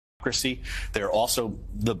They're also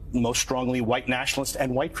the most strongly white nationalist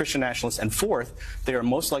and white Christian nationalists. And fourth, they are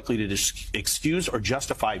most likely to excuse or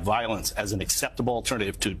justify violence as an acceptable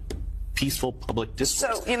alternative to peaceful public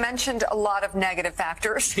discourse. So you mentioned a lot of negative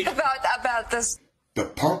factors about this. The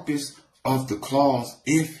purpose of the clause,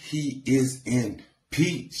 if he is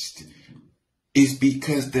impeached, is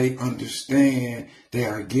because they understand they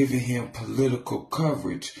are giving him political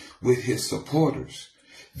coverage with his supporters.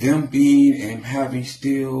 Them being and having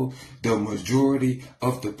still the majority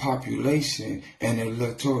of the population and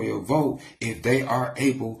electoral vote, if they are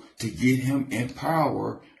able to get him in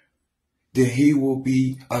power, then he will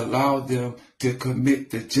allow them to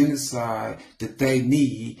commit the genocide that they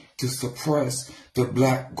need to suppress the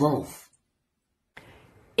black growth.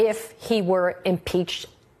 If he were impeached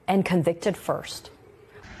and convicted first.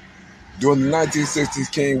 During the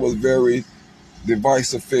 1960s, King was a very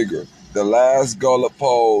divisive figure. The last Gallup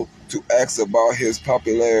poll to ask about his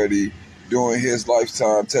popularity during his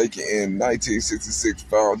lifetime, taken in 1966,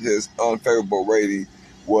 found his unfavorable rating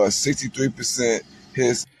was 63%.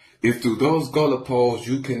 If through those Gallup polls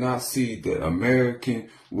you cannot see that American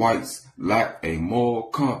whites lack a moral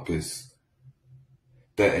compass,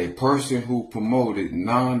 that a person who promoted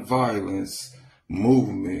nonviolence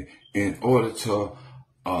movement in order to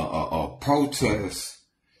protest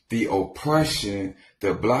the oppression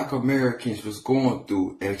that black Americans was going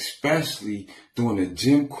through, especially during the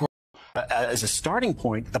Jim Crow. As a starting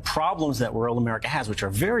point, the problems that rural America has, which are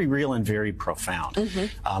very real and very profound,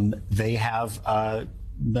 they have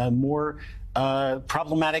more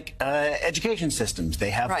problematic education systems. They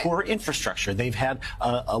have poor infrastructure. They've had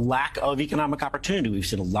a lack of economic opportunity. We've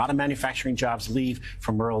seen a lot of manufacturing jobs leave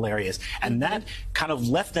from rural areas. And that kind of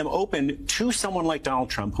left them open to someone like Donald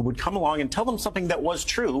Trump, who would come along and tell them something that was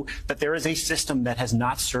true, that there is a system that has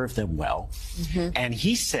not served them well. And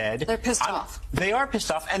he said... They're pissed off. They are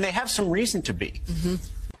pissed off, and they have some reason to be.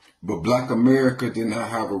 But black America did not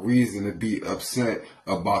have a reason to be upset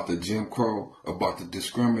about the Jim Crow, about the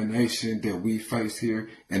discrimination that we face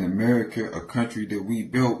here in America, a country that we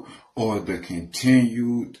built, or the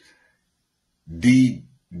continued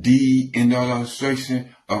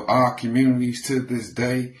de-industrialization of our communities to this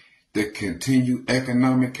day, the continued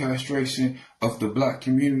economic castration of the black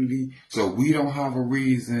community. So we don't have a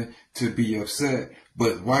reason to be upset.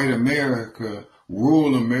 But white America,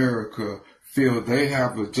 rural America, feel they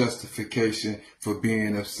have a justification for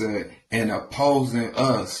being upset and opposing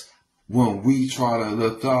us when we try to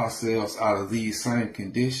lift ourselves out of these same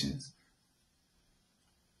conditions.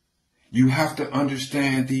 You have to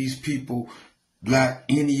understand these people lack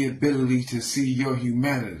any ability to see your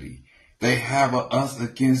humanity. They have a us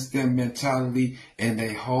against them mentality, and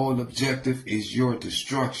their whole objective is your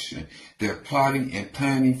destruction. They're plotting and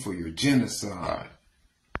planning for your genocide.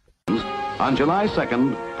 On July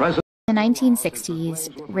 2nd, President In the 1960s,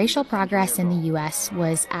 racial progress in the U.S.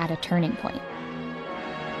 was at a turning point.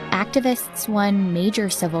 Activists won major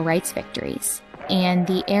civil rights victories, and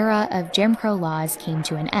the era of Jim Crow laws came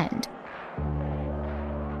to an end.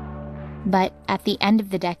 But at the end of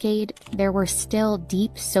the decade, there were still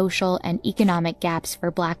deep social and economic gaps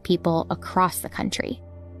for Black people across the country.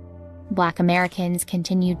 Black Americans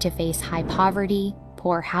continued to face high poverty,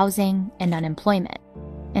 poor housing, and unemployment,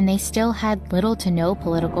 and they still had little to no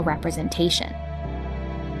political representation.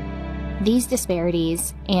 These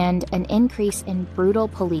disparities and an increase in brutal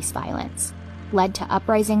police violence led to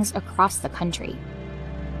uprisings across the country.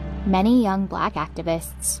 Many young Black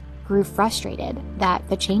activists grew frustrated that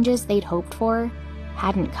the changes they'd hoped for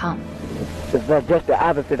hadn't come. It's just the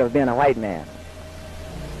opposite of being a white man.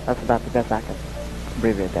 That's about the best I can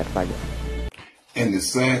abbreviate that for you. And the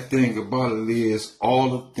sad thing about it is all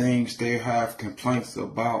the things they have complaints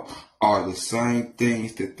about are the same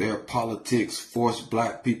things that their politics forced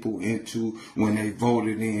Black people into when they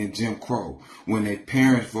voted in Jim Crow, when their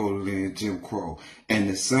parents voted in Jim Crow. And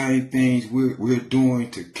the same things we're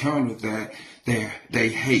doing to counter that, they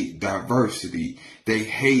hate diversity. They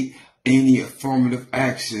hate any affirmative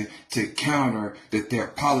action to counter that their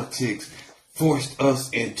politics forced us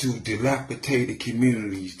into dilapidated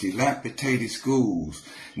communities, dilapidated schools.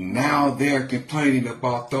 Now they're complaining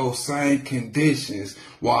about those same conditions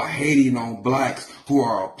while hating on Blacks who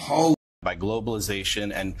are opposed by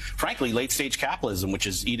globalization and, frankly, late-stage capitalism, which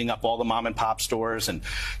is eating up all the mom-and-pop stores and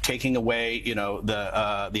taking away, you know,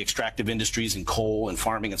 the extractive industries and coal and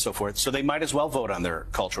farming and so forth. So they might as well vote on their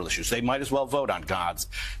cultural issues. They might as well vote on God,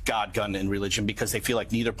 gun, and religion because they feel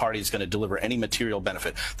like neither party is going to deliver any material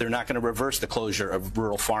benefit. They're not going to reverse the closure of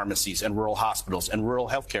rural pharmacies and rural hospitals and rural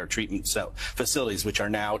healthcare treatment facilities, which are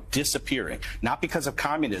now disappearing, not because of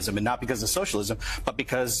communism and not because of socialism, but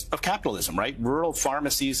because of capitalism, right? Rural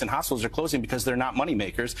pharmacies and hospitals are closing because they're not money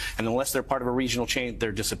makers, and unless they're part of a regional chain,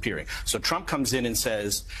 they're disappearing. So Trump comes in and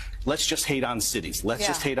says, let's just hate on cities. Let's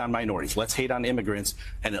just hate on minorities. Let's hate on immigrants.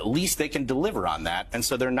 And at least they can deliver on that. And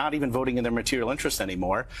so they're not even voting in their material interests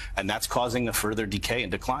anymore. And that's causing a further decay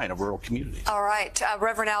and decline of rural communities. All right.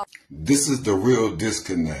 Reverend Al. This is the real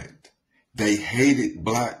disconnect. They hated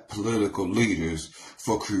black political leaders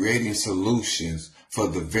for creating solutions for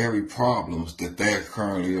the very problems that they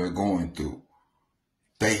currently are going through.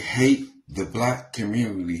 They hate the black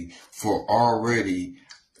community for already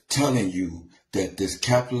telling you that this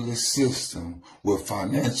capitalist system will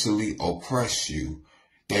financially oppress you.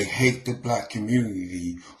 They hate the black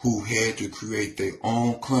community who had to create their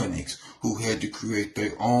own clinics, who had to create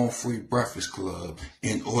their own free breakfast club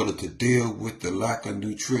in order to deal with the lack of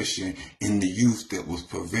nutrition in the youth that was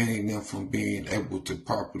preventing them from being able to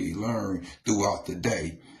properly learn throughout the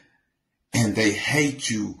day. And they hate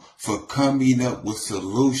you for coming up with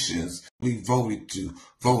solutions we voted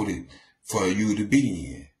for you to be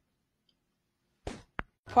in.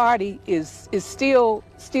 Party is still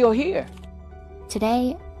here.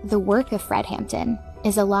 Today, the work of Fred Hampton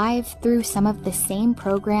is alive through some of the same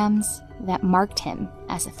programs that marked him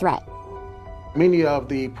as a threat. Many of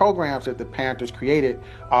the programs that the Panthers created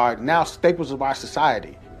are now staples of our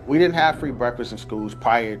society. We didn't have free breakfast in schools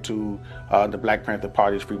prior to the Black Panther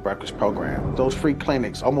Party's free breakfast program. Those free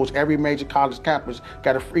clinics, almost every major college campus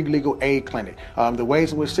got a free legal aid clinic. The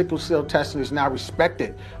ways in which sickle cell testing is now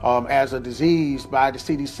respected as a disease by the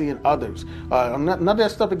CDC and others. None of that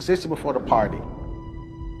stuff existed before the party.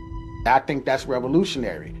 I think that's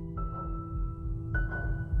revolutionary.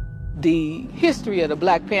 The history of the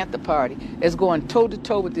Black Panther Party is going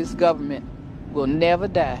toe-to-toe with this government will never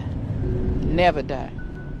die. Never die.